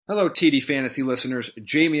Hello, TD Fantasy listeners.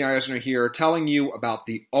 Jamie Eisner here, telling you about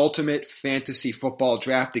the ultimate fantasy football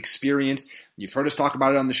draft experience. You've heard us talk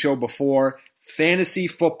about it on the show before. Fantasy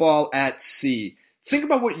football at sea. Think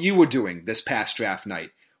about what you were doing this past draft night.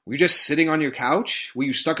 Were you just sitting on your couch? Were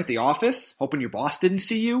you stuck at the office, hoping your boss didn't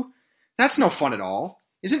see you? That's no fun at all.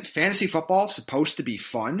 Isn't fantasy football supposed to be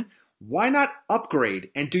fun? Why not upgrade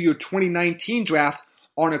and do your 2019 draft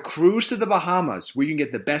on a cruise to the Bahamas, where you can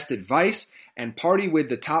get the best advice and party with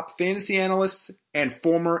the top fantasy analysts and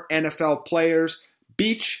former NFL players?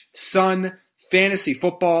 Beach, sun, fantasy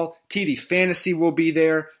football, TD Fantasy will be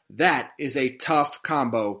there. That is a tough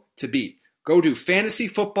combo to beat. Go to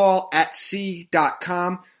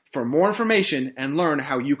fantasyfootballatsea.com for more information and learn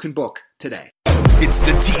how you can book today. It's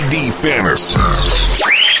the TD Fantasy.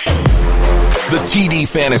 The TD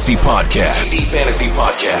Fantasy Podcast. TD Fantasy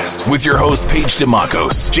Podcast. With your host, Paige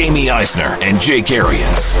DeMacos, Jamie Eisner, and Jake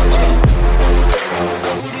Arians.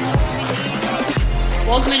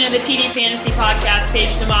 Welcome into the TD Fantasy Podcast.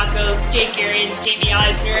 Paige DeMacos, Jake Arians, Jamie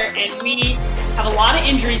Eisner, and we have a lot of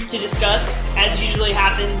injuries to discuss, as usually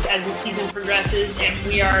happens as the season progresses. And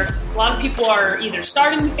a lot of people are either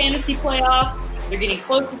starting the fantasy playoffs, they're getting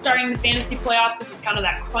close to starting the fantasy playoffs. This is kind of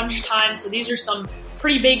that crunch time. So these are some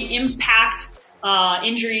pretty big impact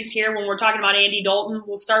injuries here. When we're talking about Andy Dalton,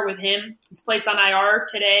 we'll start with him. He's placed on IR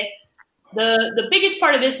today. The biggest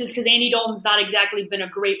part of this is because Andy Dalton's not exactly been a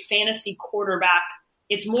great fantasy quarterback.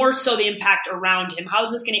 It's more so the impact around him. How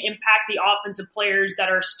is this going to impact the offensive players that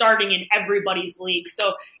are starting in everybody's league?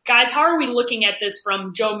 So, guys, how are we looking at this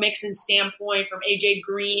from Joe Mixon's standpoint, from A.J.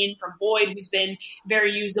 Green, from Boyd, who's been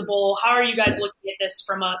very usable? How are you guys looking at this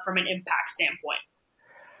from an impact standpoint?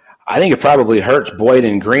 I think it probably hurts Boyd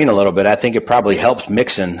and Green a little bit. I think it probably helps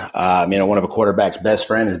Mixon. One of a quarterback's best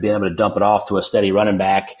friend is being able to dump it off to a steady running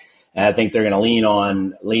back. And I think they're going to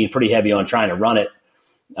lean pretty heavy on trying to run it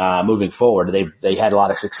moving forward. They had a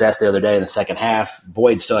lot of success the other day in the second half.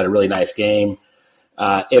 Boyd still had a really nice game.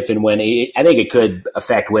 If and when I think it could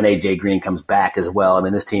affect when A.J. Green comes back as well. I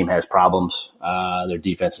mean, this team has problems. Their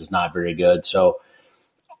defense is not very good. So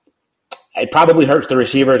it probably hurts the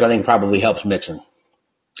receivers. I think it probably helps Mixon.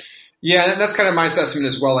 Yeah, that's kind of my assessment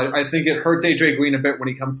as well. I think it hurts A.J. Green a bit when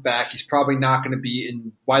he comes back. He's probably not going to be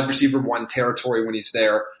in wide receiver 1 territory when he's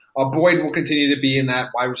there. Boyd will continue to be in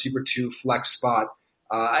that wide receiver 2 flex spot.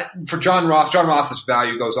 For John Ross's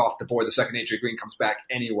value goes off the board the second A.J. Green comes back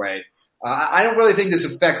anyway. I don't really think this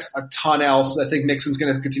affects a ton else. I think Mixon's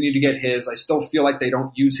going to continue to get his. I still feel like they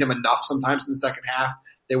don't use him enough sometimes in the second half.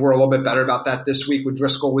 They were a little bit better about that this week when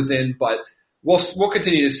Driscoll was in, but we'll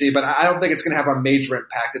continue to see. But I don't think it's going to have a major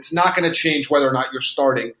impact. It's not going to change whether or not you're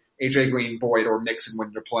starting A.J. Green, Boyd, or Mixon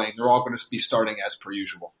when you're playing. They're all going to be starting as per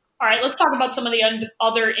usual. All right, let's talk about some of the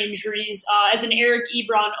other injuries. As an Eric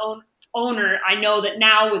Ebron owner, I know that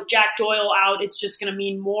now with Jack Doyle out, it's just going to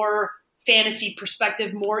mean more fantasy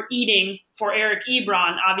perspective, more eating for Eric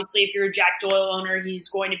Ebron. Obviously, if you're a Jack Doyle owner, he's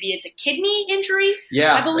going to be as a kidney injury.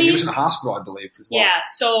 Yeah, I believe he was in the hospital, I believe, as well. Yeah,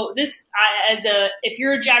 so this if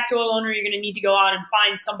you're a Jack Doyle owner, you're going to need to go out and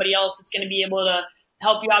find somebody else that's going to be able to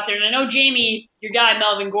help you out there. And I know Jamie, your guy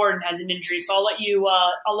Melvin Gordon, has an injury, so I'll let you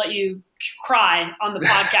cry on the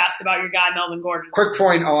podcast about your guy Melvin Gordon. Quick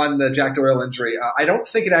point on the Jack Doyle injury. I don't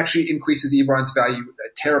think it actually increases Ebron's value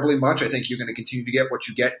terribly much. I think you're going to continue to get what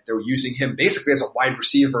you get. They're using him basically as a wide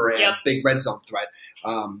receiver and big red zone threat.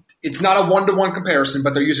 It's not a one-to-one comparison,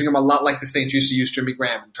 but they're using him a lot like the Saints used to use Jimmy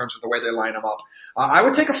Graham in terms of the way they line him up. I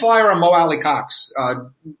would take a flyer on Mo Alley-Cox.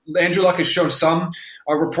 Andrew Luck has shown some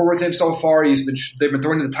rapport with him so far. They've been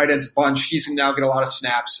throwing to the tight ends a bunch. He's going to now get a lot of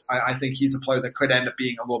snaps. I think he's a player that could end up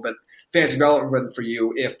being a little bit fantasy relevant for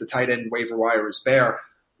you if the tight end waiver wire is bare.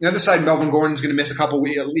 The other side, Melvin Gordon's going to miss a couple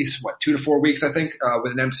weeks, at least 2 to 4 weeks, I think,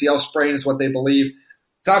 with an MCL sprain is what they believe.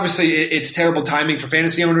 So obviously it's terrible timing for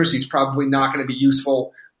fantasy owners. He's probably not going to be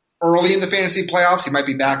useful early in the fantasy playoffs. He might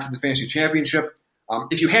be back for the fantasy championship.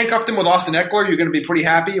 If you handcuffed him with Austin Eckler, you're going to be pretty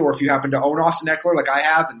happy. Or if you happen to own Austin Eckler like I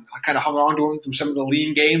have, and I kind of hung on to him through some of the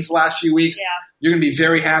lean games the last few weeks, you're going to be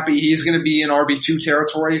very happy. He's going to be in RB2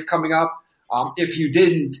 territory coming up. If you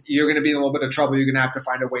didn't, you're going to be in a little bit of trouble. You're going to have to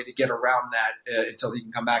find a way to get around that until he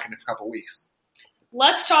can come back in a couple of weeks.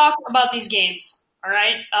 Let's talk about these games. All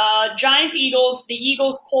right. Giants-Eagles. The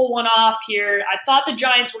Eagles pull one off here. I thought the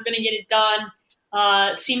Giants were going to get it done.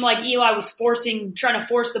 Seemed like Eli was trying to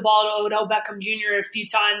force the ball to Odell Beckham Jr. a few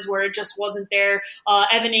times where it just wasn't there.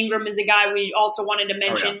 Evan Ingram is a guy we also wanted to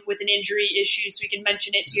mention with an injury issue, so we can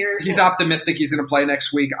mention it here. He's optimistic he's going to play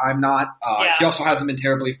next week. I'm not. He also hasn't been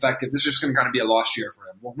terribly effective. This is just going to kind of be a lost year for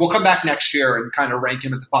him. We'll come back next year and kind of rank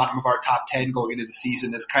him at the bottom of our top 10 going into the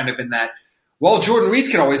season as kind of in that, well, Jordan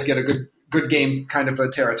Reed could always get a good game kind of a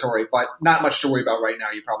territory, but not much to worry about right now.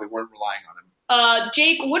 You probably weren't relying on him.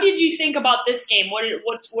 Jake, what did you think about this game? What are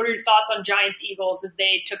your thoughts on Giants-Eagles as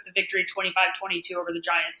they took the victory 25-22 over the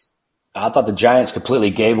Giants? I thought the Giants completely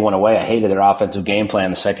gave one away. I hated their offensive game plan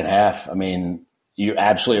in the second half. I mean, you're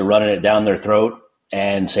absolutely running it down their throat,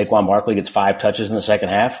 and Saquon Barkley gets 5 touches in the second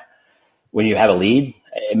half. When you have a lead,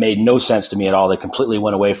 it made no sense to me at all. They completely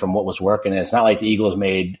went away from what was working. And it's not like the Eagles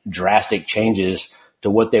made drastic changes to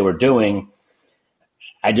what they were doing.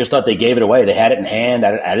 I just thought they gave it away. They had it in hand.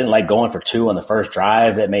 I didn't like going for 2 on the first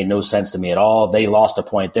drive. That made no sense to me at all. They lost a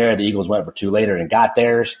point there. The Eagles went for 2 later and got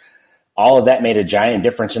theirs. All of that made a giant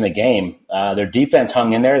difference in the game. Their defense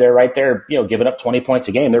hung in there. They're right there, giving up 20 points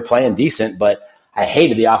a game. They're playing decent, but I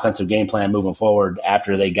hated the offensive game plan moving forward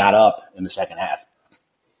after they got up in the second half.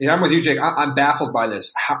 Yeah, I'm with you, Jake. I'm baffled by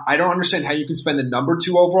this. I don't understand how you can spend the number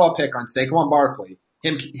 2 overall pick on Saquon Barkley,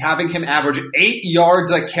 having him average 8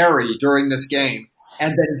 yards a carry during this game,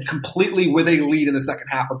 and then completely with a lead in the second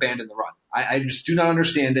half abandon the run. I just do not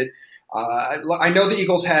understand it. I know the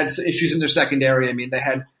Eagles had issues in their secondary. I mean, they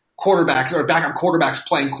had backup quarterbacks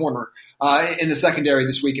playing corner in the secondary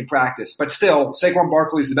this week in practice. But still, Saquon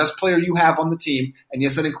Barkley is the best player you have on the team. And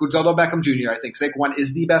yes, that includes Odell Beckham Jr. I think Saquon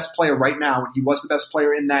is the best player right now, and he was the best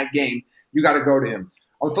player in that game. You got to go to him.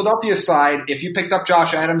 On the Philadelphia side, if you picked up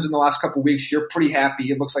Josh Adams in the last couple of weeks, you're pretty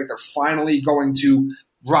happy. It looks like they're finally going to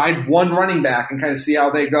ride one running back and kind of see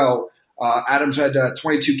how they go. Adams had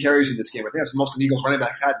 22 carries in this game. I think that's the most the Eagles running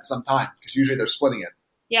backs had in some time because usually they're splitting it.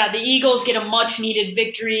 Yeah, the Eagles get a much-needed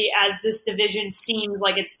victory as this division seems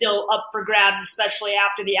like it's still up for grabs, especially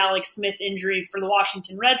after the Alex Smith injury for the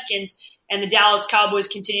Washington Redskins and the Dallas Cowboys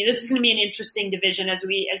continue. This is going to be an interesting division as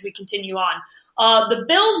we continue on. The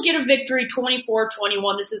Bills get a victory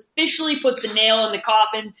 24-21. This officially puts the nail in the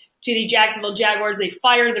coffin to the Jacksonville Jaguars. They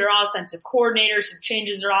fired their offensive coordinator. Some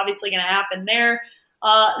changes are obviously going to happen there.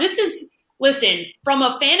 Listen, from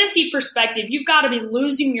a fantasy perspective, you've got to be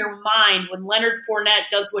losing your mind when Leonard Fournette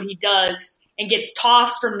does what he does and gets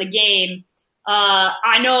tossed from the game.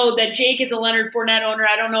 I know that Jake is a Leonard Fournette owner.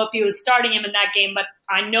 I don't know if he was starting him in that game, but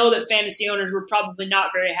I know that fantasy owners were probably not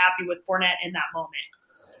very happy with Fournette in that moment.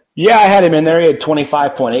 Yeah, I had him in there. He had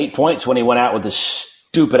 25.8 points when he went out with this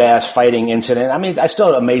stupid-ass fighting incident. I mean, it's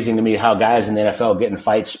still amazing to me how guys in the NFL get in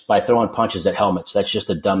fights by throwing punches at helmets. That's just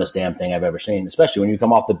the dumbest damn thing I've ever seen, especially when you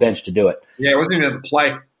come off the bench to do it. Yeah, it wasn't even a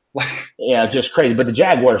play. Yeah, just crazy. But the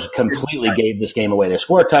Jaguars completely gave this game away. They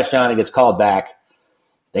score a touchdown, it gets called back.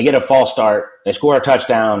 They get a false start. They score a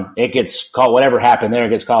touchdown. It gets called. Whatever happened there, it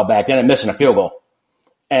gets called back. Then they're missing a field goal,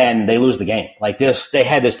 and they lose the game. Like this, they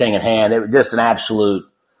had this thing in hand. It was just an absolute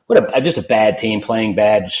just a bad team playing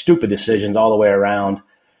bad, stupid decisions all the way around.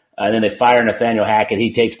 And then they fire Nathaniel Hackett.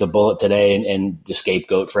 He takes the bullet today and the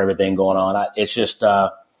scapegoat for everything going on. It's just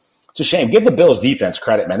it's a shame. Give the Bills defense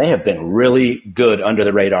credit, man. They have been really good under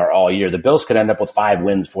the radar all year. The Bills could end up with 5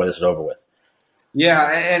 wins before this is over with.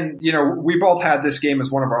 Yeah, and, we both had this game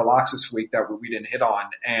as one of our locks this week that we didn't hit on.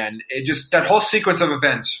 And it just that whole sequence of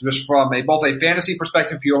events, just from both a fantasy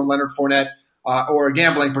perspective if you own Leonard Fournette or a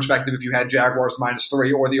gambling perspective if you had Jaguars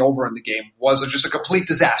 -3 or the over in the game, was just a complete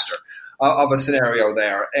disaster of a scenario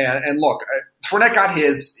there. And look, Fournette got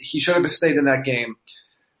his. He should have stayed in that game.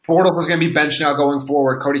 Bortles is going to be benched now going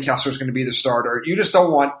forward. Cody Kessler is going to be the starter. You just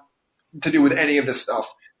don't want to do with any of this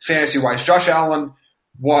stuff fantasy-wise. Josh Allen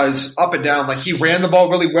was up and down. Like, he ran the ball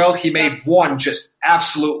really well. He made one just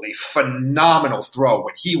absolutely phenomenal throw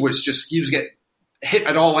when he was getting hit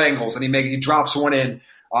at all angles, and he drops one in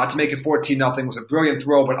to make it 14-0. It was a brilliant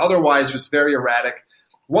throw, but otherwise was very erratic.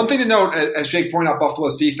 One thing to note, as Jake pointed out,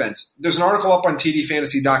 Buffalo's defense, there's an article up on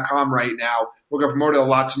tdfantasy.com right now. We're going to promote it a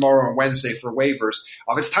lot tomorrow and Wednesday for waivers.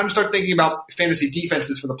 It's time to start thinking about fantasy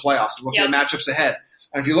defenses for the playoffs and looking at matchups ahead.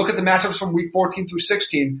 And if you look at the matchups from week 14 through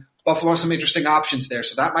 16, Buffalo has some interesting options there.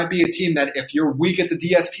 So that might be a team that if you're weak at the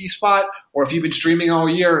DST spot or if you've been streaming all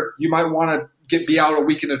year, you might want to be out a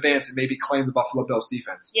week in advance and maybe claim the Buffalo Bills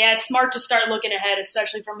defense. Yeah, it's smart to start looking ahead,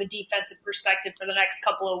 especially from a defensive perspective for the next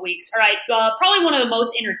couple of weeks. All right, probably one of the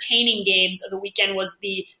most entertaining games of the weekend was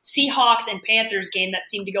the Seahawks and Panthers game that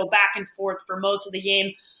seemed to go back and forth for most of the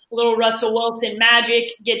game. A little Russell Wilson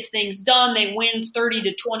magic gets things done. They win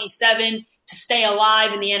 30-27 to stay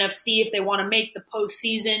alive in the NFC if they want to make the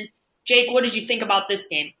postseason. Jake, what did you think about this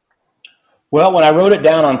game? Well, when I wrote it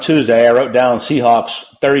down on Tuesday, I wrote down Seahawks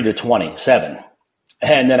 30-27.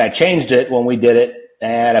 And then I changed it when we did it,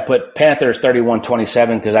 and I put Panthers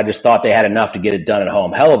 31-27 because I just thought they had enough to get it done at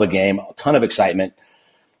home. Hell of a game, a ton of excitement.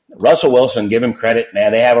 Russell Wilson, give him credit,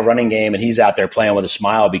 man. They have a running game, and he's out there playing with a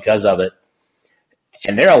smile because of it.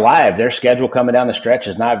 And they're alive. Their schedule coming down the stretch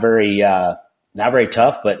is not very not very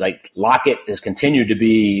tough, but like Lockett has continued to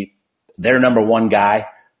be their number one guy.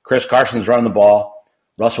 Chris Carson's running the ball.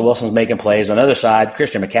 Russell Wilson's making plays. On the other side,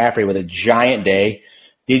 Christian McCaffrey with a giant day.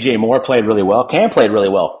 DJ Moore played really well. Cam played really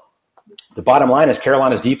well. The bottom line is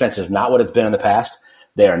Carolina's defense is not what it's been in the past.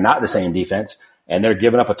 They are not the same defense, and they're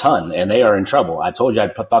giving up a ton, and they are in trouble. I told you I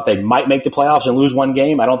thought they might make the playoffs and lose one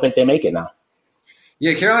game. I don't think they make it now.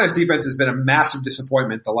 Yeah, Carolina's defense has been a massive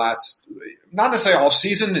disappointment the last, not necessarily all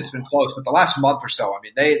season, it's been close, but the last month or so. I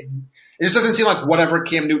mean, it just doesn't seem like whatever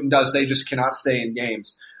Cam Newton does, they just cannot stay in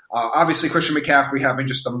games. Obviously, Christian McCaffrey having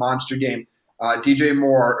just a monster game. DJ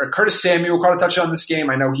Moore, Curtis Samuel caught a touchdown this game.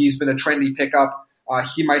 I know he's been a trendy pickup.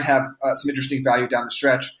 He might have some interesting value down the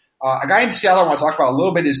stretch. A guy in Seattle I want to talk about a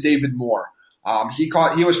little bit is David Moore. He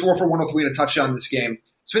was 4 for 103 and a touchdown this game.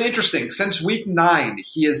 It's been interesting. Since week 9,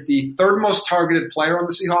 he is the third most targeted player on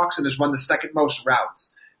the Seahawks and has run the second most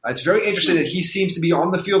routes. It's very interesting that he seems to be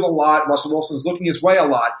on the field a lot. Russell Wilson is looking his way a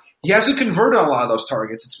lot. He hasn't converted on a lot of those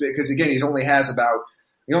targets. It's because, again, he only has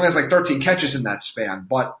like 13 catches in that span.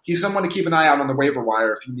 But he's someone to keep an eye out on the waiver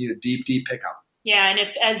wire if you need a deep, deep pickup. Yeah, and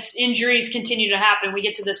as injuries continue to happen, we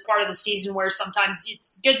get to this part of the season where sometimes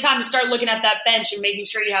it's a good time to start looking at that bench and making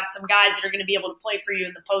sure you have some guys that are going to be able to play for you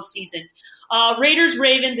in the postseason.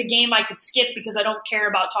 Raiders-Ravens, a game I could skip because I don't care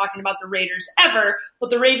about talking about the Raiders ever, but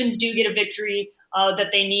the Ravens do get a victory that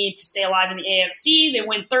they need to stay alive in the AFC. They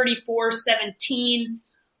win 34-17.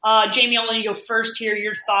 Jamie, I'll let you go first here.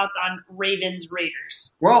 Your thoughts on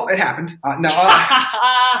Ravens-Raiders. Well, it happened.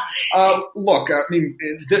 Look, I mean,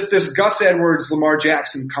 this Gus Edwards, Lamar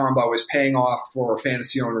Jackson combo is paying off for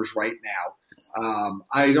fantasy owners right now.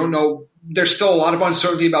 I don't know. There's still a lot of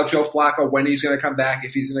uncertainty about Joe Flacco, when he's going to come back,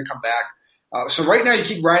 if he's going to come back. So right now you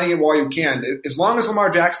keep riding it while you can. As long as Lamar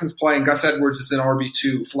Jackson's playing, Gus Edwards is in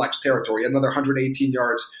RB2 flex territory, another 118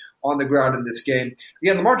 yards on the ground in this game.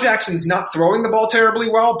 Again, Lamar Jackson's not throwing the ball terribly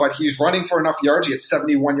well, but he's running for enough yards. He had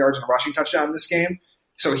 71 yards and a rushing touchdown in this game.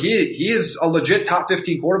 So he is a legit top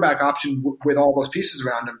 15 quarterback option with all those pieces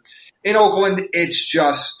around him. In Oakland, it's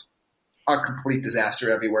just a complete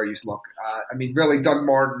disaster everywhere you look. I mean, really, Doug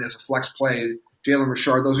Martin is a flex play. Jalen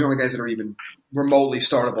Richard, those are the only guys that are even remotely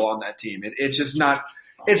startable on that team. It's just not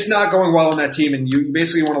 – it's not going well on that team, and you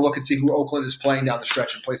basically want to look and see who Oakland is playing down the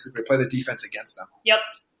stretch and basically play the defense against them. Yep.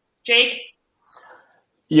 Jake?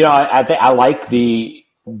 I like the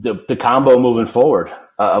combo moving forward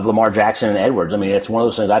of Lamar Jackson and Edwards. I mean, it's one of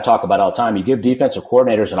those things I talk about all the time. You give defensive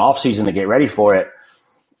coordinators an offseason to get ready for it.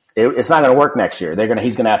 It's not going to work next year.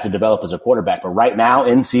 He's going to have to develop as a quarterback. But right now,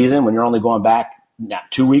 in season, when you're only going back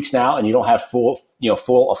 2 weeks now, and you don't have a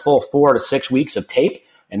full 4 to 6 weeks of tape,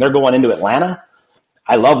 and they're going into Atlanta,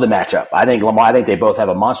 I love the matchup. I think they both have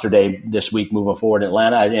a monster day this week moving forward in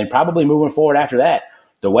Atlanta, and probably moving forward after that.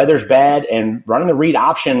 The weather's bad, and running the read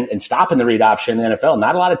option and stopping the read option in the NFL,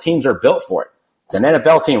 not a lot of teams are built for it. It's an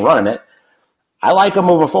NFL team running it. I like them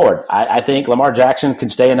moving forward. I think Lamar Jackson can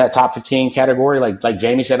stay in that top 15 category. Like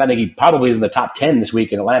Jamie said, I think he probably is in the top 10 this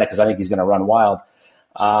week in Atlanta because I think he's going to run wild.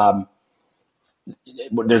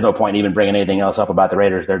 There's no point in even bringing anything else up about the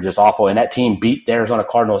Raiders. They're just awful. And that team beat the Arizona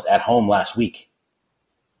Cardinals at home last week.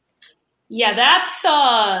 Yeah, that's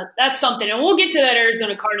something. And we'll get to that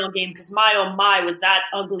Arizona Cardinal game because my, oh my, was that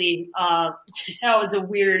ugly. That was a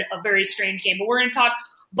very strange game. But we're going to talk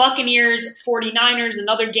Buccaneers, 49ers,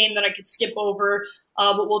 another game that I could skip over,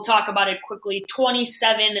 but we'll talk about it quickly.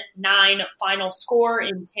 27-9 final score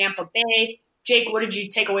in Tampa Bay. Jake, what did you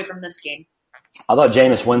take away from this game? I thought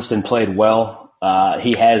Jameis Winston played well.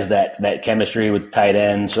 He has that chemistry with the tight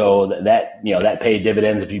end, so that paid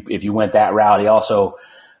dividends if you went that route. He also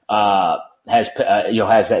has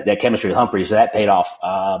that chemistry with Humphrey, so that paid off.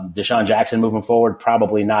 Deshaun Jackson moving forward,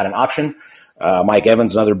 probably not an option. Mike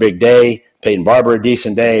Evans, another big day. Peyton Barber, a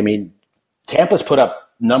decent day. I mean, Tampa's put up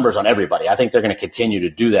numbers on everybody. I think they're going to continue to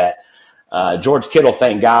do that. George Kittle,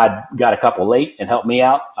 thank God, got a couple late and helped me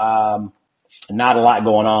out. Not a lot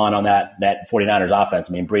going on that 49ers offense.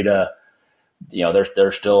 I mean, Breida,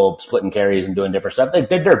 they're still splitting carries and doing different stuff.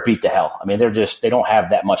 They're beat to hell. I mean, they don't have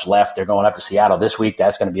that much left. They're going up to Seattle this week.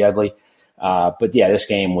 That's going to be ugly. But yeah, this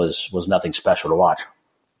game was nothing special to watch.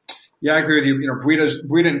 Yeah, I agree with you.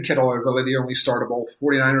 Breida and Kittle are really the only startable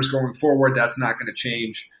 49ers going forward. That's not going to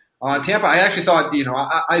change. Tampa, I actually thought,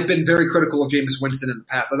 I've been very critical of Jameis Winston in the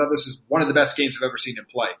past. I thought this is one of the best games I've ever seen him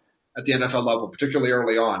play at the NFL level, particularly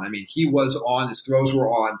early on. I mean, he was on. His throws were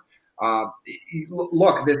on.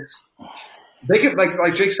 Look, they could,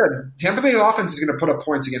 like Jake said, Tampa Bay's offense is going to put up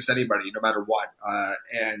points against anybody, no matter what.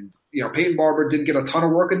 And Peyton Barber didn't get a ton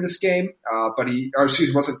of work in this game, but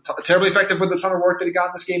wasn't terribly effective with the ton of work that he got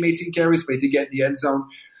in this game. 18 carries, but he did get in the end zone.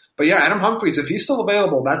 But yeah, Adam Humphries, if he's still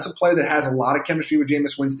available, that's a player that has a lot of chemistry with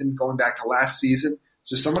Jameis Winston going back to last season.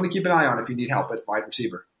 Just someone to keep an eye on if you need help at wide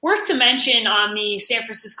receiver. Worth to mention on the San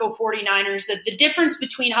Francisco 49ers that the difference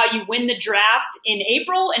between how you win the draft in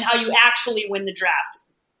April and how you actually win the draft.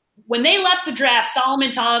 When they left the draft,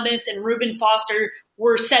 Solomon Thomas and Reuben Foster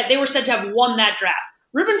were said to have won that draft.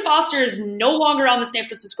 Reuben Foster is no longer on the San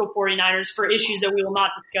Francisco 49ers for issues that we will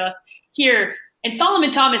not discuss here. And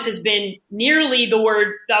Solomon Thomas has been nearly the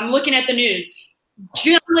word – I'm looking at the news.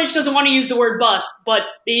 John Lynch doesn't want to use the word bust, but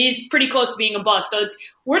he's pretty close to being a bust. So it's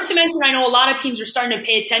worth to mention. I know a lot of teams are starting to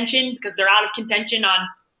pay attention because they're out of contention on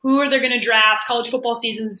who are they going to draft. College football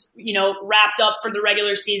season's wrapped up for the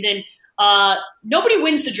regular season. Nobody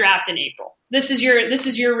wins the draft in April. This is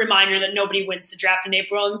your reminder that nobody wins the draft in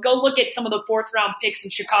April. And go look at some of the 4th-round picks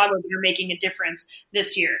in Chicago that are making a difference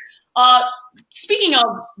this year. Speaking of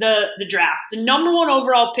the draft, the number 1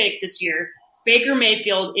 overall pick this year, Baker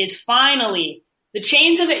Mayfield, is finally the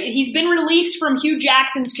chains of it. He's been released from Hugh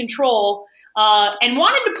Jackson's control and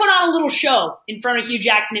wanted to put on a little show in front of Hugh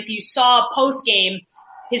Jackson. If you saw post-game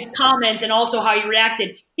his comments and also how he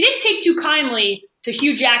reacted, he didn't take too kindly to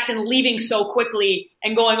Hugh Jackson leaving so quickly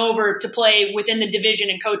and going over to play within the division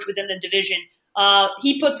and coach within the division.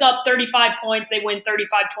 He puts up 35 points. They win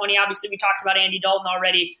 35-20. Obviously, we talked about Andy Dalton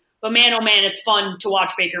already. But man, oh man, it's fun to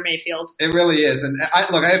watch Baker Mayfield. It really is. And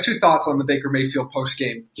I have 2 thoughts on the Baker Mayfield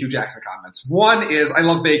post-game Hugh Jackson comments. One is I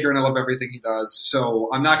love Baker and I love everything he does, so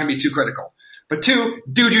I'm not going to be too critical. But 2,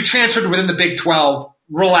 dude, you transferred within the Big 12.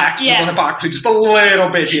 Relax with the hypocrisy just a little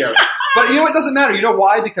bit here. But it doesn't matter. You know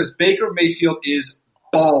why? Because Baker Mayfield is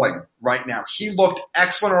balling right now. He looked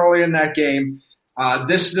excellent early in that game.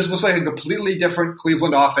 This looks like a completely different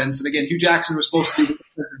Cleveland offense. And again, Hugh Jackson was supposed to be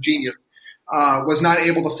the genius. Was not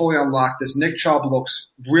able to fully unlock this. Nick Chubb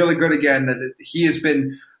looks really good again. That he has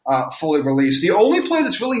been fully released. The only player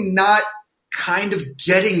that's really not kind of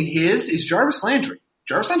getting his is Jarvis Landry.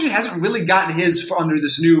 Jarvis Landry hasn't really gotten his under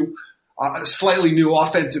this new, slightly new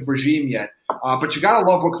offensive regime yet. But you gotta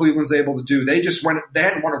love what Cleveland's able to do. They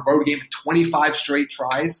hadn't won a road game in 25 straight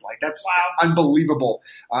tries. Like that's unbelievable.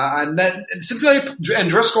 And then Cincinnati and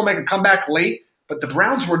Driscoll make a comeback late, but the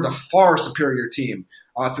Browns were the far superior team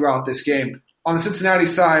throughout this game. On the Cincinnati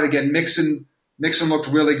side, again, Mixon looked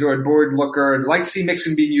really good. Boyd looked good. I'd like to see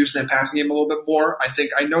Mixon being used in that passing game a little bit more.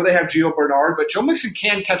 I know they have Gio Bernard, but Joe Mixon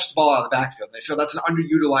can catch the ball out of the backfield. And I feel that's an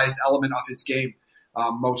underutilized element of his game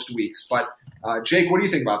most weeks. But Jake, what do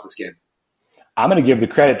you think about this game? I'm going to give the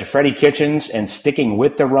credit to Freddie Kitchens and sticking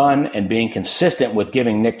with the run and being consistent with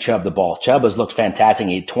giving Nick Chubb the ball. Chubb has looked fantastic.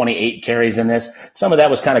 He had 28 carries in this. Some of that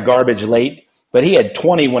was kind of garbage late, but he had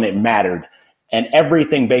 20 when it mattered. And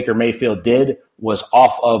everything Baker Mayfield did was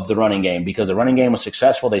off of the running game because the running game was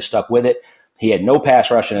successful. They stuck with it. He had no pass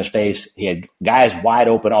rush in his face. He had guys wide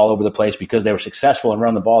open all over the place because they were successful in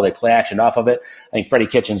running the ball. They play action off of it. I think Freddie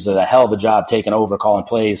Kitchens did a hell of a job taking over, calling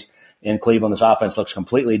plays in Cleveland. This offense looks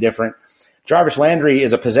completely different. Jarvis Landry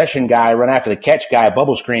is a possession guy, run after the catch guy,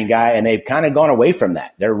 bubble screen guy, and they've kind of gone away from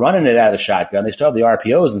that. They're running it out of the shotgun. They still have the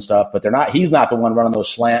RPOs and stuff, but he's not the one running those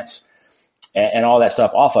slants and all that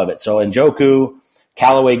stuff off of it. So Njoku,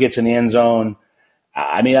 Callaway gets in the end zone.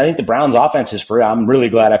 I think the Browns' offense is for real. I'm really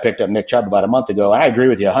glad I picked up Nick Chubb about a month ago, and I agree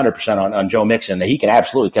with you 100% on Joe Mixon that he can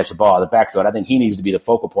absolutely catch the ball out of the backfield. I think he needs to be the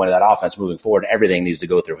focal point of that offense moving forward, and everything needs to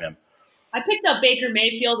go through him. I picked up Baker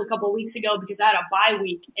Mayfield a couple of weeks ago because I had a bye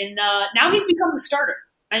week, and now he's become the starter.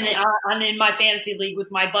 And I'm in my fantasy league with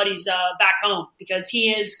my buddies back home because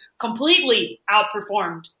he is completely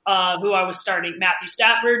outperformed who I was starting. Matthew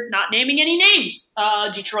Stafford, not naming any names.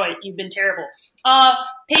 Detroit, you've been terrible.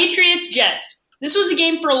 Patriots, Jets. This was a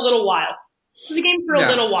game for a little while.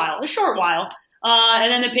 A short while. And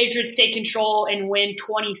then the Patriots take control and win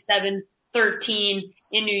 27-13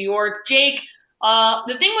 in New York. Jake,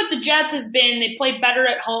 the thing with the Jets has been they play better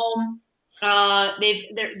at home.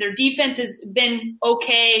 Their defense has been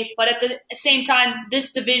okay, but at the same time,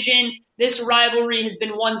 this division, this rivalry has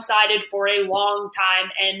been one-sided for a long time,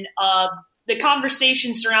 and the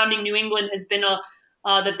conversation surrounding New England has been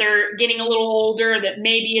that they're getting a little older, that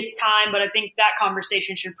maybe it's time, but I think that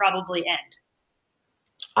conversation should probably end.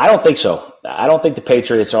 I don't think so. I don't think the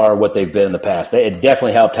Patriots are what they've been in the past. It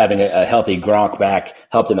definitely helped having a healthy Gronk back,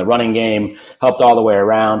 helped in the running game, helped all the way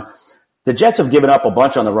around. The Jets have given up a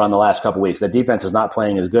bunch on the run the last couple of weeks. The defense is not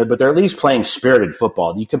playing as good, but they're at least playing spirited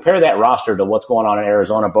football. You compare that roster to what's going on in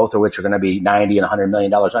Arizona, both of which are going to be $90 and $100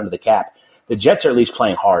 million under the cap. The Jets are at least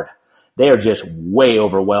playing hard. They are just way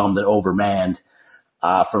overwhelmed and overmanned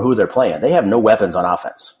for who they're playing. They have no weapons on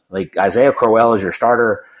offense. Like Isaiah Crowell is your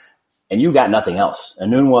starter, and you got nothing else.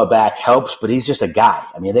 Enunwa back helps, but he's just a guy.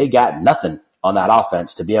 I mean, they got nothing on that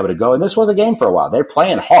offense to be able to go. And this was a game for a while. They're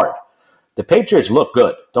playing hard. The Patriots look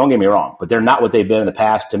good. Don't get me wrong, but they're not what they've been in the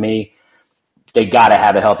past. To me, they got to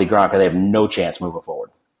have a healthy Gronk or they have no chance moving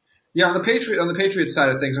forward. Yeah, on the Patriots side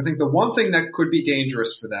of things, I think the one thing that could be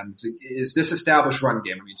dangerous for them is this established run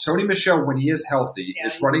game. I mean, Sony Michel, when he is healthy,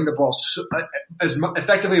 is running the ball as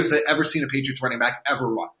effectively as I've ever seen a Patriots running back ever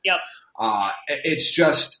run. Yep. It's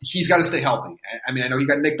just he's got to stay healthy. I mean, I know he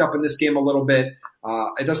got nicked up in this game a little bit.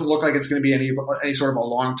 It doesn't look like it's going to be any sort of a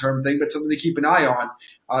long-term thing, but something to keep an eye on.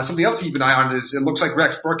 Something else to keep an eye on is it looks like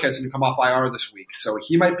Rex Burkhead's going to come off IR this week. So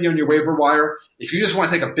he might be on your waiver wire. If you just want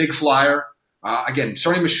to take a big flyer, again,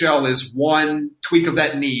 Sony Michel is one tweak of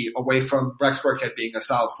that knee away from Rex Burkhead being a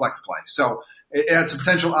solid flex play. So it's a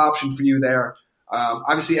potential option for you there.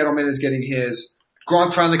 Obviously, Edelman is getting his.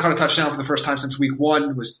 Gronk finally caught a touchdown for the first time since week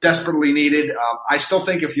 1. Was desperately needed. I still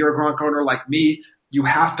think if you're a Gronk owner like me, you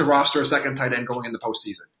have to roster a second tight end going in the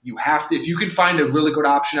postseason. You have to, if you can find a really good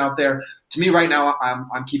option out there. To me, right now,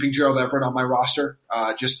 I'm keeping Gerald Everett on my roster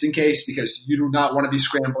just in case, because you do not want to be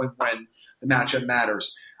scrambling when the matchup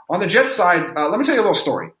matters. On the Jets side, let me tell you a little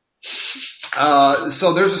story.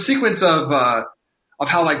 So there's a sequence of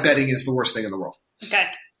how like betting is the worst thing in the world. Okay.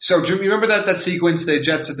 So do you remember that sequence? The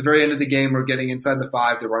Jets at the very end of the game are getting inside the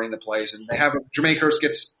 5. They're running the plays, and they have Jermaine Kearse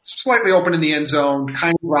gets slightly open in the end zone,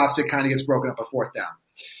 kind of drops it, kind of gets broken up a 4th down.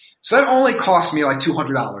 So that only cost me like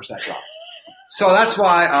 $200 that drop. So that's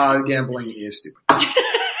why gambling is stupid.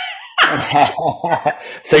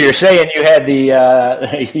 So you're saying you had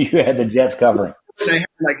the Jets covering? They had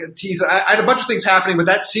like a tease. I had a bunch of things happening, but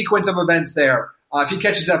that sequence of events there. If he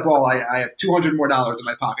catches that ball, I have $200 more in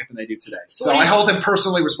my pocket than I do today. So I hold him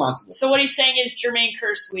personally responsible. So what he's saying is, Jermaine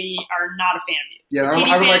Kearse, we are not a fan of you. Yeah, the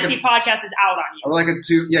TD Fantasy Podcast is out on you. I would like it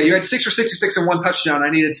to. Yeah, you had 6 for 66 and 1 touchdown. I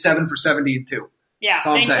needed 7 for 70 and 2. Yeah,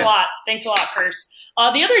 thanks a lot. Thanks a lot, Kearse.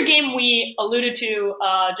 The other game we alluded to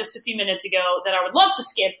just a few minutes ago that I would love to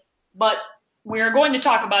skip, but we're going to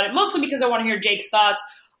talk about it mostly because I want to hear Jake's thoughts.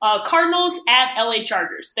 Cardinals at LA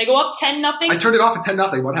Chargers. They go up 10-0. I turned it off at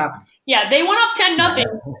 10-0. What happened? Yeah, they went up 10-0,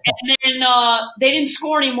 and then they didn't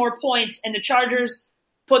score any more points, and the Chargers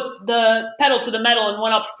put the pedal to the metal and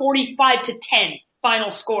went up 45-10 final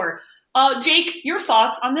score. Jake, your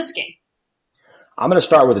thoughts on this game? I'm going to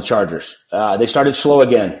start with the Chargers. They started slow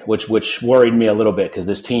again, which worried me a little bit because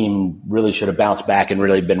this team really should have bounced back and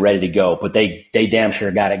really been ready to go. But they damn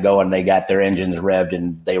sure got it going. They got their engines revved,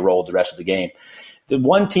 and they rolled the rest of the game. The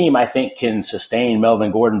one team I think can sustain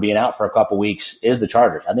Melvin Gordon being out for a couple weeks is the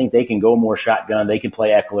Chargers. I think they can go more shotgun. They can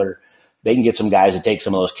play Eckler. They can get some guys to take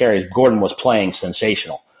some of those carries. Gordon was playing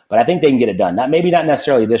sensational, but I think they can get it done. Maybe not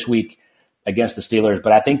necessarily this week against the Steelers,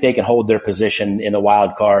 but I think they can hold their position in the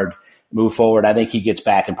wild card, move forward. I think he gets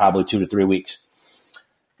back in probably 2 to 3 weeks.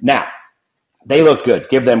 Now, they look good.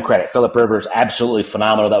 Give them credit. Phillip Rivers, absolutely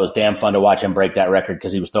phenomenal. That was damn fun to watch him break that record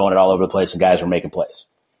because he was throwing it all over the place and guys were making plays.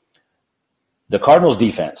 The Cardinals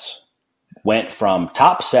defense went from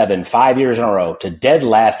top 7 5 years in a row to dead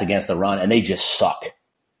last against the run, and they just suck.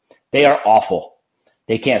 They are awful.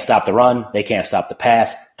 They can't stop the run. They can't stop the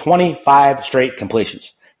pass. 25 straight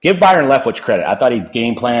completions. Give Byron Leftwich credit. I thought he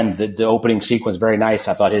game planned the opening sequence very nice.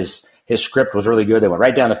 I thought his script was really good. They went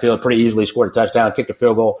right down the field pretty easily, scored a touchdown, kicked a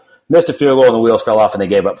field goal, missed a field goal, and the wheels fell off, and they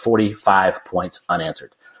gave up 45 points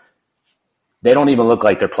unanswered. They don't even look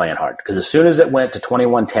like they're playing hard because as soon as it went to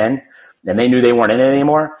 21-10, and they knew they weren't in it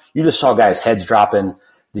anymore, you just saw guys' heads dropping,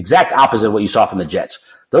 the exact opposite of what you saw from the Jets.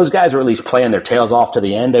 Those guys were at least playing their tails off to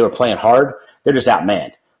the end. They were playing hard. They're just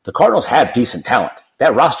outmanned. The Cardinals have decent talent.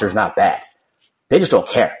 That roster's not bad. They just don't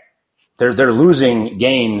care. They're losing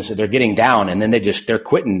games. They're getting down, and then they're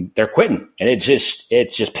quitting. They're quitting, and it just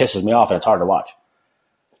pisses me off, and it's hard to watch.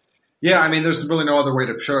 Yeah, I mean, there's really no other way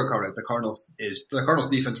to sugarcoat it. The Cardinals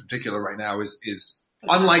defense in particular right now is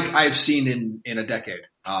unlike I've seen in a decade.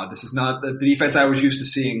 This is not the defense I was used to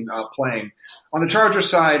seeing playing. On the Chargers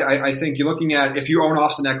side, I think you're looking at, if you own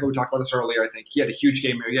Austin Eckler, we talked about this earlier, I think he had a huge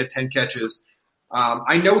game here. He had 10 catches.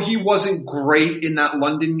 I know he wasn't great in that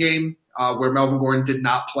London game where Melvin Gordon did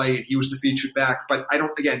not play and he was the featured back. But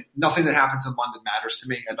nothing that happens in London matters to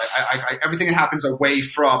me. And everything that happens away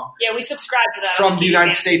from we subscribe to that from the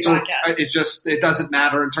United States, it doesn't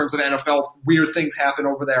matter in terms of NFL. Weird things happen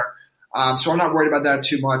over there. So I'm not worried about that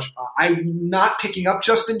too much. I'm not picking up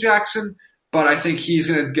Justin Jackson, but I think he's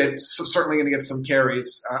certainly going to get some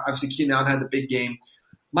carries. Obviously, Keenan Allen had the big game.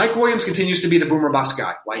 Mike Williams continues to be the boomer bust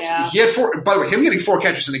guy. He had 4. By the way, him getting 4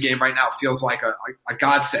 catches in a game right now feels like a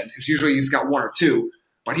godsend because usually he's got 1 or 2.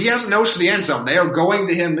 But he has a nose for the end zone. They are going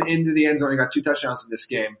to him into the end zone. He got 2 touchdowns in this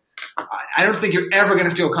game. I don't think you're ever going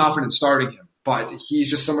to feel confident starting him, but he's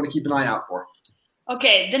just someone to keep an eye out for.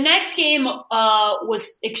 Okay, the next game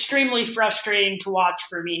was extremely frustrating to watch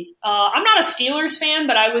for me. I'm not a Steelers fan,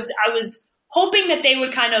 but I was hoping that they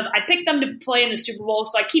would I picked them to play in the Super Bowl,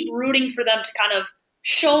 so I keep rooting for them to kind of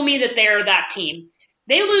show me that they're that team.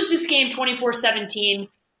 They lose this game 24-17.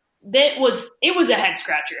 It was a head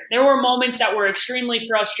scratcher. There were moments that were extremely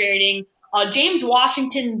frustrating. James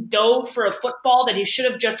Washington dove for a football that he should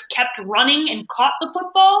have just kept running and caught the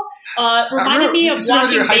football. Reminded me of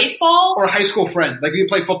watching baseball. Or a high school friend. Like you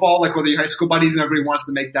play football, like with your high school buddies, and everybody wants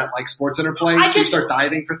to make that like SportsCenter play. So you start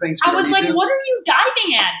diving for things. I was like, what are you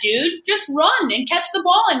diving at, dude? Just run and catch the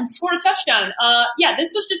ball and score a touchdown.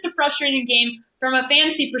 This was just a frustrating game. From a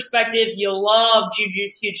fantasy perspective, you'll love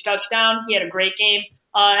Juju's huge touchdown. He had a great game.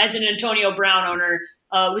 As an Antonio Brown owner,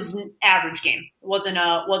 it was an average game. It wasn't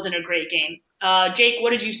a great game. Jake, what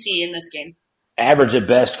did you see in this game? Average at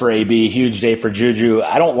best for AB. Huge day for Juju.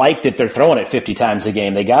 I don't like that they're throwing it 50 times a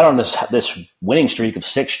game. They got on this winning streak of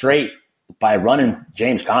 6 straight by running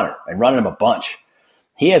James Conner and running him a bunch.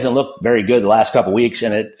 He hasn't looked very good the last couple of weeks,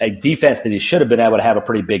 and a defense that he should have been able to have a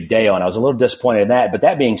pretty big day on. I was a little disappointed in that. But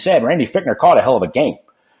that being said, Randy Fichtner caught a hell of a game.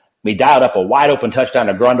 He dialed up a wide-open touchdown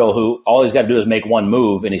to Grundle, who all he's got to do is make one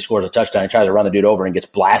move, and he scores a touchdown. He tries to run the dude over and gets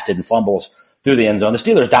blasted and fumbles through the end zone. The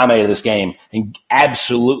Steelers dominated this game and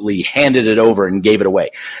absolutely handed it over and gave it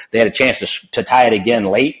away. They had a chance to tie it again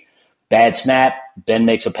late. Bad snap. Ben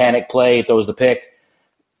makes a panic play, throws the pick.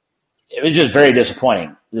 It was just very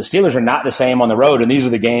disappointing. The Steelers are not the same on the road, and these are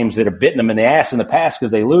the games that have bitten them in the ass in the past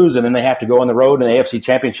because they lose, and then they have to go on the road in the AFC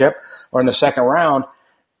Championship or in the second round,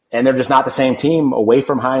 and they're just not the same team away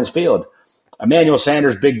from Heinz Field. Emmanuel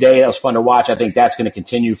Sanders, big day. That was fun to watch. I think that's going to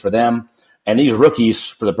continue for them. And these rookies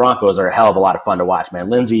for the Broncos are a hell of a lot of fun to watch, man.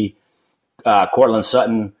 Lindsey, Cortland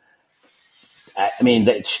Sutton. I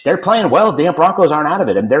mean, they're playing well. The damn Broncos aren't out of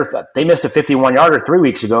it. And they missed a 51-yarder 3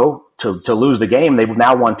 weeks ago to lose the game. They've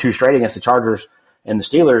now won 2 straight against the Chargers and the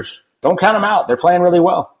Steelers. Don't count them out. They're playing really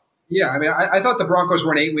well. Yeah, I mean, I thought the Broncos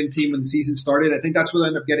were an 8-win team when the season started. I think that's what they'll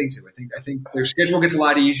end up getting to. I think their schedule gets a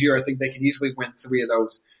lot easier. I think they can easily win 3 of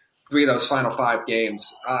those final 5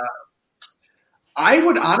 games. I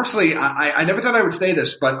would honestly, I never thought I would say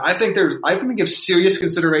this, but I think I'm going to give serious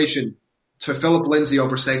consideration to Phillip Lindsay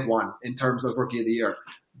over Saquon in terms of Rookie of the Year.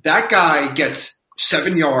 That guy gets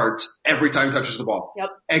 7 yards every time he touches the ball.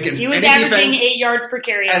 Yep. He was averaging 8 yards per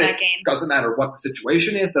carry in that game. Doesn't matter what the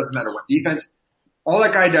situation is. Doesn't matter what defense. All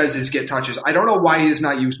that guy does is get touches. I don't know why he is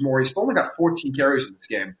not used more. He's only got 14 carries in this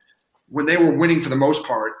game when they were winning for the most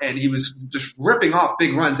part, and he was just ripping off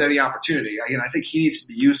big runs any opportunity. Again, I think he needs to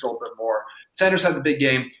be used a little bit more. Sanders had the big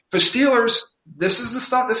game. For Steelers, this is the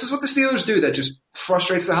stuff. This is what the Steelers do that just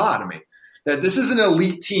frustrates the hell out of me. That this is an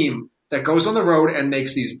elite team that goes on the road and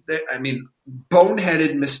makes these,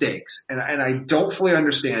 boneheaded mistakes, and I don't fully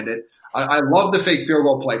understand it. I love the fake field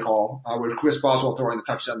goal play call with Chris Boswell throwing the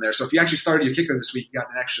touchdown there. So if you actually started your kicker this week, you got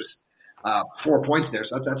an extra 4 points there.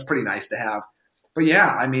 So that's pretty nice to have. But yeah,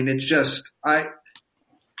 I mean, it's just I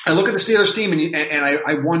look at the Steelers team and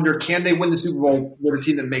I wonder, can they win the Super Bowl with a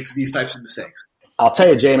team that makes these types of mistakes? I'll tell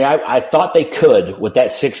you, Jamie, I thought they could with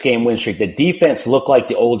that 6-game win streak. The defense looked like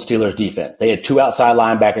the old Steelers defense. They had 2 outside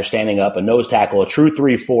linebackers standing up, a nose tackle, a true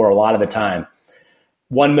 3-4 a lot of the time.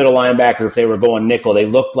 1 middle linebacker, if they were going nickel, they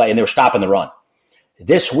looked like, and they were stopping the run.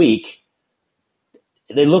 This week,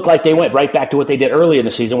 they looked like they went right back to what they did early in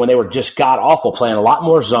the season when they were just god-awful, playing a lot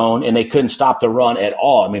more zone, and they couldn't stop the run at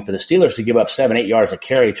all. I mean, for the Steelers to give up 7-8 yards a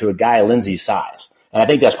carry to a guy Lindsey's size, and I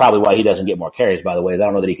think that's probably why he doesn't get more carries, by the way, is I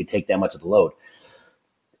don't know that he could take that much of the load.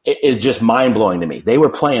 It is just mind-blowing to me. They were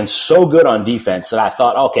playing so good on defense that I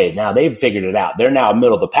thought, okay, now they've figured it out. They're now a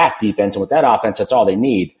middle-of-the-pack defense, and with that offense, that's all they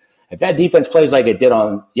need. If that defense plays like it did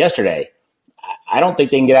on yesterday, I don't think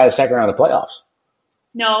they can get out of the second round of the playoffs.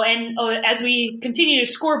 No, and as we continue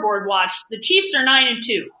to scoreboard watch, the Chiefs are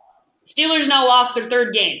 9-2. Steelers now lost their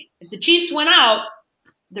 3rd game. If the Chiefs win out,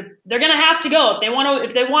 they're going to have to go.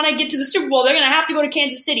 If they want to get to the Super Bowl, they're going to have to go to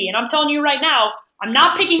Kansas City. And I'm telling you right now, I'm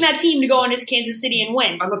not picking that team to go into Kansas City and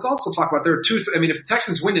win. And let's also talk about there are 2. I mean, if the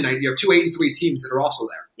Texans win tonight, you have 2 8-3 teams that are also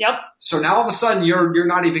there. Yep. So now all of a sudden you're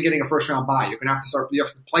not even getting a first round bye. You're gonna have to you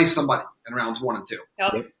have to play somebody in rounds 1 and 2.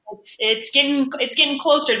 Yep. It's getting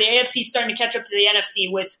closer. The AFC is starting to catch up to the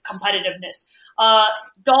NFC with competitiveness.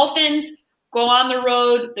 Dolphins go on the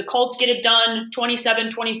road. The Colts get it done,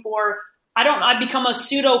 27-24. I've become a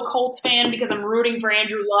pseudo Colts fan because I'm rooting for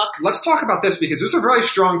Andrew Luck. Let's talk about this because there's a very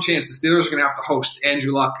strong chance the Steelers are going to have to host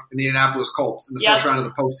Andrew Luck in the Indianapolis Colts in the first round of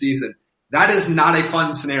the postseason. That is not a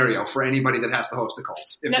fun scenario for anybody that has to host the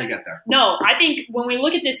Colts if they get there. No, I think when we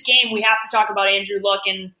look at this game, we have to talk about Andrew Luck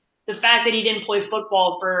and the fact that he didn't play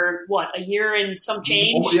football for, a year and some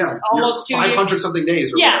change? Almost 2 years. 500-something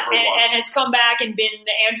days or whatever it was. And has come back and been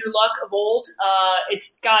the Andrew Luck of old.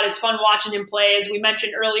 It's fun watching him play. As we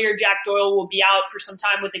mentioned earlier, Jack Doyle will be out for some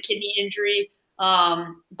time with a kidney injury.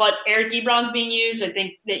 But Eric Ebron's being used. I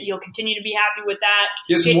think that you'll continue to be happy with that.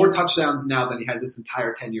 He has more touchdowns now than he had this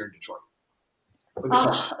entire tenure in Detroit.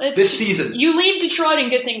 This season. You leave Detroit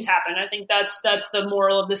and good things happen. I think that's the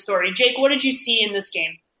moral of the story. Jake, what did you see in this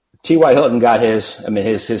game? T.Y. Hilton got his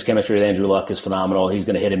chemistry with Andrew Luck is phenomenal. He's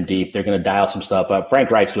going to hit him deep. They're going to dial some stuff up.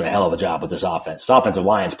 Frank Reich's doing a hell of a job with this offense. This offensive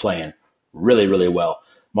line's playing really, really well.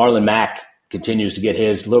 Marlon Mack continues to get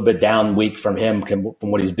his, a little bit down week from him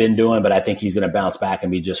from what he's been doing, but I think he's going to bounce back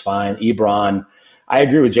and be just fine. Ebron, I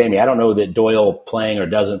agree with Jamie. I don't know that Doyle playing or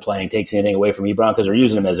doesn't playing takes anything away from Ebron because they're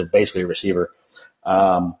using him as basically a receiver.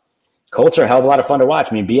 Colts are a hell of a lot of fun to watch.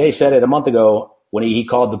 I mean, B.A. said it a month ago when he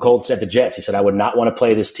called the Colts at the Jets. He said, I would not want to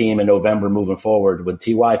play this team in November moving forward. When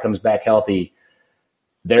T.Y. comes back healthy,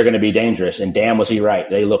 they're going to be dangerous. And damn, was he right.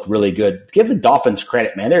 They look really good. Give the Dolphins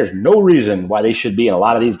credit, man. There's no reason why they should be in a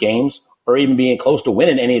lot of these games or even being close to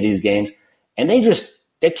winning any of these games. And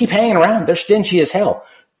they keep hanging around. They're stingy as hell.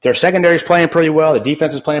 Their secondary's playing pretty well. The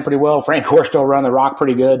defense is playing pretty well. Frank Gore still running the rock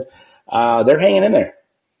pretty good. They're hanging in there.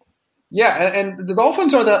 Yeah, and the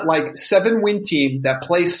Dolphins are that 7-win team that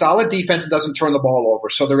plays solid defense and doesn't turn the ball over,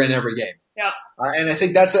 so they're in every game. Yeah, and I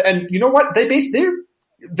think and you know what?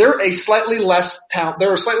 They're a slightly less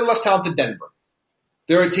talented Denver.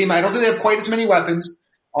 They're a team. I don't think they have quite as many weapons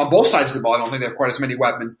on both sides of the ball. I don't think they have quite as many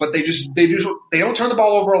weapons, but they don't turn the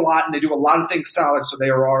ball over a lot, and they do a lot of things solid, so they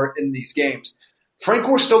are in these games. Frank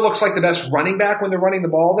Gore still looks like the best running back when they're running the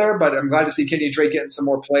ball there, but I'm glad to see Kenny Drake getting some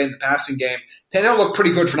more play in the passing game. Tannehill looked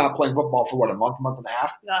pretty good for not playing football for, a month and a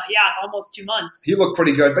half? Almost 2 months. He looked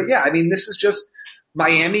pretty good. But, yeah, I mean, this is just –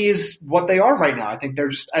 Miami is what they are right now. I think they're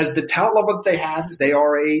just – as the talent level that they have is they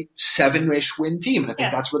are a 7-ish win team, and I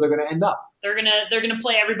think that's where they're going to end up. They're gonna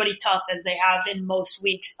play everybody tough as they have in most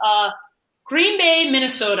weeks. Green Bay,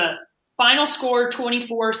 Minnesota, final score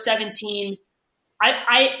 24-17.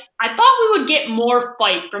 I thought we would get more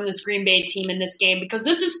fight from this Green Bay team in this game because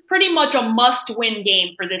this is pretty much a must-win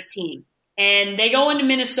game for this team. And they go into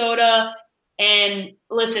Minnesota, and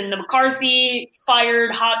listen, the McCarthy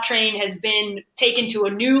fired hot train has been taken to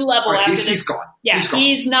a new level after this. He's gone. Yeah,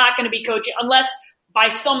 he's not going to be coaching unless by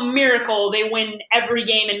some miracle they win every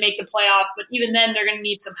game and make the playoffs. But even then, they're going to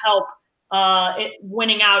need some help.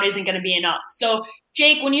 Winning out isn't going to be enough. So,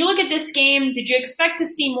 Jake, when you look at this game, did you expect to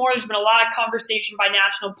see more? There's been a lot of conversation by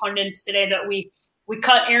national pundits today that we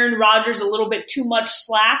cut Aaron Rodgers a little bit too much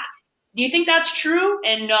slack. Do you think that's true?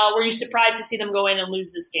 And were you surprised to see them go in and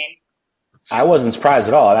lose this game? I wasn't surprised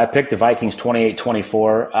at all. I picked the Vikings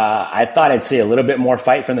 28-24. I thought I'd see a little bit more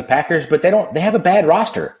fight from the Packers, but they have a bad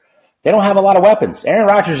roster. They don't have a lot of weapons. Aaron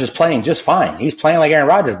Rodgers is playing just fine. He's playing like Aaron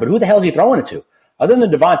Rodgers, but who the hell is he throwing it to? Other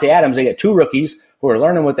than Devontae Adams, they get 2 rookies who are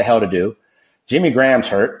learning what the hell to do. Jimmy Graham's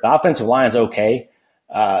hurt. The offensive line's okay.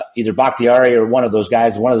 Either Bakhtiari or one of those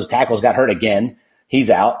tackles got hurt again. He's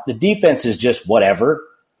out. The defense is just whatever.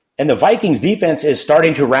 And the Vikings defense is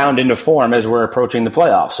starting to round into form as we're approaching the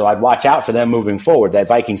playoffs. So I'd watch out for them moving forward. That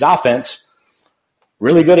Vikings offense,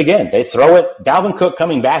 really good again. They throw it. Dalvin Cook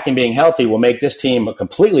coming back and being healthy will make this team a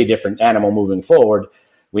completely different animal moving forward.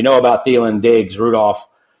 We know about Thielen, Diggs, Rudolph.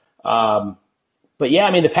 But, yeah,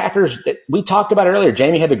 I mean, the Packers, we talked about it earlier.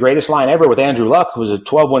 Jamie had the greatest line ever with Andrew Luck, who was a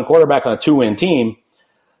 12-win quarterback on a 2-win team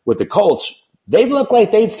with the Colts. They look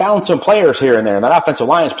like they've found some players here and there, and that offensive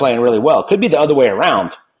line is playing really well. Could be the other way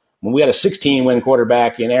around. When we had a 16-win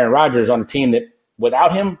quarterback in Aaron Rodgers on a team that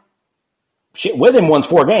without him, with him wins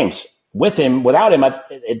 4 games. Without him,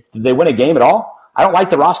 did they win a game at all? I don't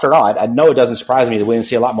like the roster at all. I know it doesn't surprise me that we didn't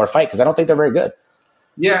see a lot more fight because I don't think they're very good.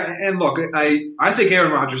 Yeah, and look, I think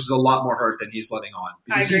Aaron Rodgers is a lot more hurt than he's letting on.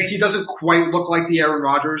 Because he doesn't quite look like the Aaron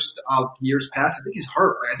Rodgers of years past. I think he's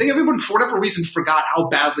hurt. I think everyone, for whatever reason, forgot how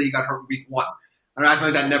badly he got hurt week 1. I feel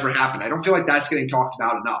like that never happened. I don't feel like that's getting talked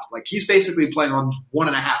about enough. Like, he's basically playing on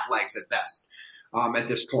 1.5 legs at best at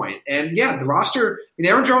this point. And, yeah, the roster,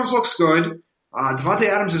 Aaron Jones looks good. Devontae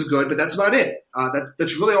Adams is good, but that's about it.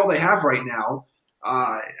 That's really all they have right now.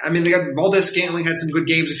 They got Valdez-Scantling had some good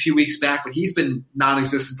games a few weeks back, but he's been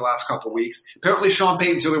non-existent the last couple of weeks. Apparently, Sean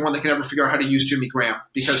Payton's the only one that can ever figure out how to use Jimmy Graham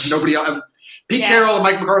because nobody else. Pete Carroll and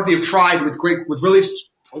Mike McCarthy have tried with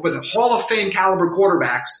Hall of Fame caliber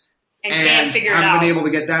quarterbacks and haven't been able to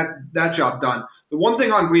get that job done. The one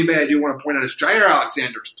thing on Green Bay I do want to point out is Jair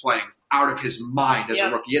Alexander's playing out of his mind as a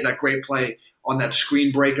rookie. He had that great play on that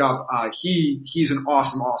screen breakup. He's an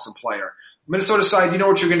awesome, awesome player. Minnesota side, you know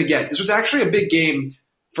what you're going to get. This was actually a big game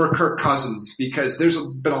for Kirk Cousins because there's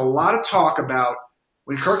been a lot of talk about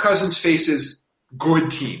when Kirk Cousins faces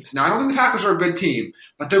good teams. Now, I don't think the Packers are a good team,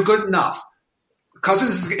 but they're good enough.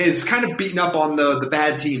 Cousins is kind of beaten up on the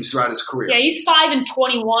bad teams throughout his career. Yeah, he's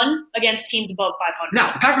 5-21 against teams above 500.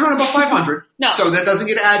 Now, the Packers aren't above 500, No. So that doesn't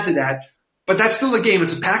get added to that. But that's still a game.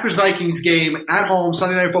 It's a Packers-Vikings game at home,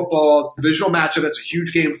 Sunday Night Football. It's a divisional matchup. That's a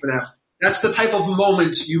huge game for them. That's the type of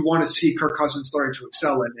moments you want to see Kirk Cousins starting to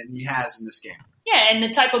excel in, and he has in this game. Yeah, and the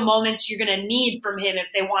type of moments you're going to need from him if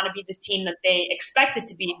they want to be the team that they expect it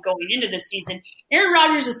to be going into this season. Aaron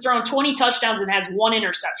Rodgers has thrown 20 touchdowns and has 1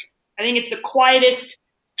 interception. I think it's the quietest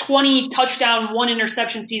 20 touchdown, 1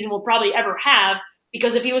 interception season we'll probably ever have,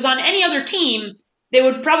 because if he was on any other team, they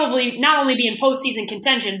would probably not only be in postseason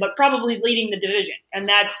contention, but probably leading the division. And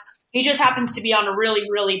he just happens to be on a really,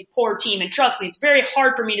 really poor team. And trust me, it's very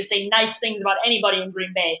hard for me to say nice things about anybody in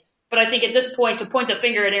Green Bay. But I think at this point, to point the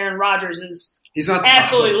finger at Aaron Rodgers is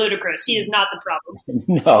absolutely ludicrous. He is not the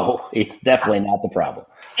problem. No, he's definitely not the problem.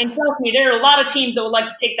 And trust me, there are a lot of teams that would like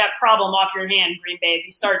to take that problem off your hand, Green Bay, if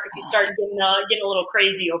you start getting a little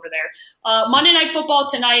crazy over there. Monday Night Football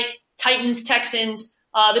tonight, Titans, Texans.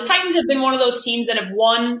 The Titans have been one of those teams that have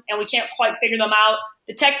won, and we can't quite figure them out.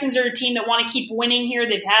 The Texans are a team that want to keep winning here.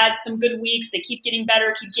 They've had some good weeks. They keep getting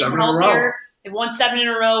better, keep getting healthier. They've won 7 in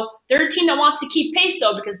a row. They're a team that wants to keep pace,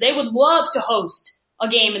 though, because they would love to host a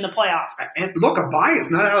game in the playoffs. And look, a bye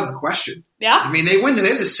is not out of the question. Yeah. I mean, they win. They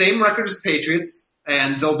have the same record as the Patriots,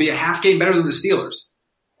 and they'll be a half game better than the Steelers.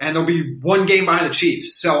 And they'll be 1 game behind the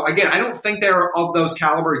Chiefs. So, again, I don't think they're of those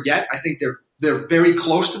caliber yet. I think they're very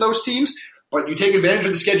close to those teams. But you take advantage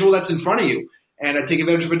of the schedule that's in front of you, and I take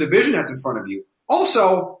advantage of a division that's in front of you.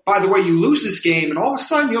 Also, by the way, you lose this game, and all of a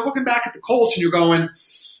sudden you're looking back at the Colts and you're going,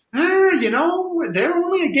 they're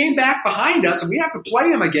only a game back behind us, and we have to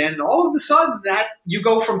play them again. And all of a sudden, that you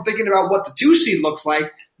go from thinking about what the 2 seed looks like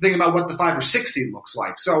to thinking about what the 5 or 6 seed looks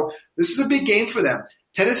like. So this is a big game for them.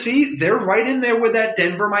 Tennessee, they're right in there with that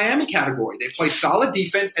Denver-Miami category. They play solid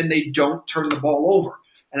defense, and they don't turn the ball over.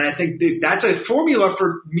 And I think that's a formula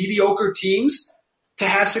for mediocre teams to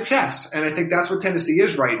have success. And I think that's what Tennessee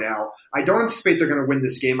is right now. I don't anticipate they're going to win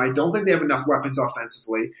this game. I don't think they have enough weapons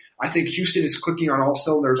offensively. I think Houston is clicking on all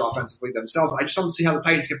cylinders offensively themselves. I just don't see how the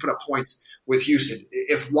Titans can put up points with Houston.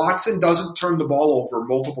 If Watson doesn't turn the ball over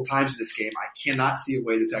multiple times in this game, I cannot see a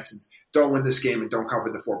way the Texans don't win this game and don't cover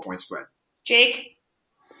the 4-point spread. Jake?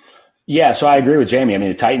 Yeah, so I agree with Jamie. I mean,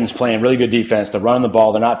 the Titans playing really good defense. They're running the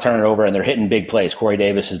ball. They're not turning it over, and they're hitting big plays. Corey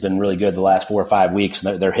Davis has been really good the last 4 or 5 weeks,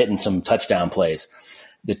 and they're hitting some touchdown plays.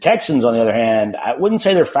 The Texans, on the other hand, I wouldn't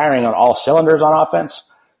say they're firing on all cylinders on offense,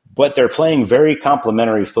 but they're playing very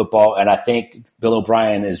complimentary football, and I think Bill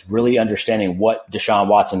O'Brien is really understanding what Deshaun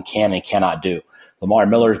Watson can and cannot do. Lamar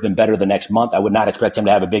Miller's been better the next month. I would not expect him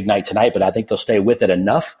to have a big night tonight, but I think they'll stay with it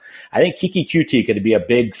enough. I think Keke Coutee could be a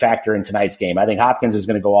big factor in tonight's game. I think Hopkins is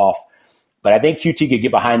going to go off. But I think QT could get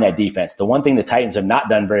behind that defense. The one thing the Titans have not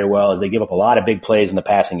done very well is they give up a lot of big plays in the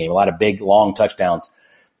passing game, a lot of big, long touchdowns.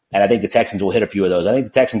 And I think the Texans will hit a few of those. I think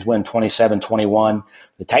the Texans win 27-21.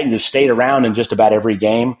 The Titans have stayed around in just about every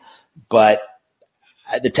game. But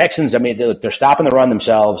the Texans, I mean, they're stopping the run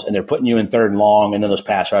themselves, and they're putting you in 3rd and long, and then those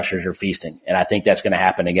pass rushers are feasting. And I think that's going to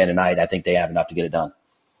happen again tonight. I think they have enough to get it done.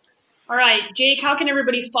 All right, Jake, how can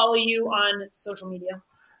everybody follow you on social media?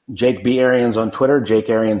 Jake B. Arians on Twitter, Jake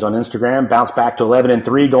Arians on Instagram. Bounced back to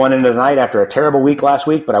 11-3 going into tonight after a terrible week last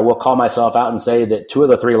week, but I will call myself out and say that 2 of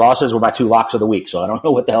the 3 losses were my 2 locks of the week, so I don't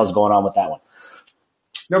know what the hell is going on with that one.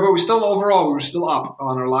 No, but we were still up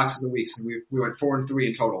on our locks of the weeks, and we went 4-3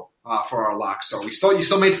 in total for our locks. So you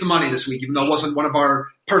still made some money this week, even though it wasn't one of our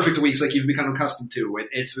perfect weeks like you've become accustomed to.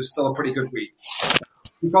 It was still a pretty good week.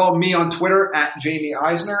 You follow me on Twitter at Jamie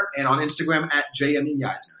Eisner and on Instagram at JME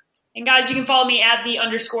Eisner. And guys, you can follow me at the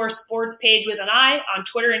 _sports page with an I on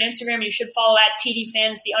Twitter and Instagram. You should follow at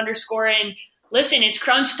TDFantasy_. And listen, it's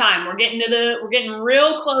crunch time. We're getting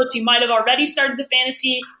real close. You might have already started the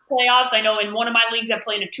fantasy playoffs. I know in one of my leagues I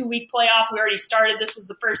played in a 2-week playoff. We already started. This was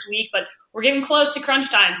the first week, but we're getting close to crunch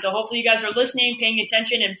time. So hopefully you guys are listening, paying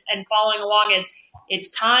attention, and following along as it's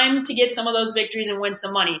time to get some of those victories and win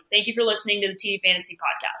some money. Thank you for listening to the TD Fantasy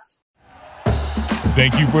Podcast.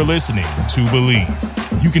 Thank you for listening to Believe.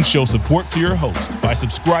 You can show support to your host by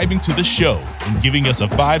subscribing to the show and giving us a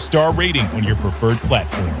 5-star rating on your preferred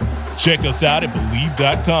platform. Check us out at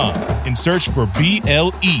Believe.com and search for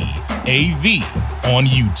BLEAV on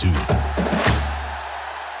YouTube.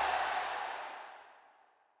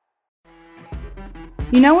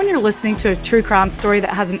 You know when you're listening to a true crime story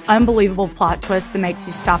that has an unbelievable plot twist that makes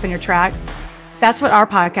you stop in your tracks? That's what our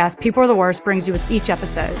podcast, People Are the Worst, brings you with each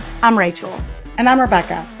episode. I'm Rachel. And I'm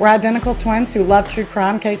Rebecca. We're identical twins who love true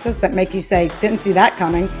crime cases that make you say, didn't see that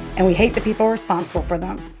coming, and we hate the people responsible for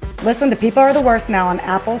them. Listen to People Are the Worst now on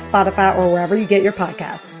Apple, Spotify, or wherever you get your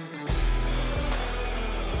podcasts.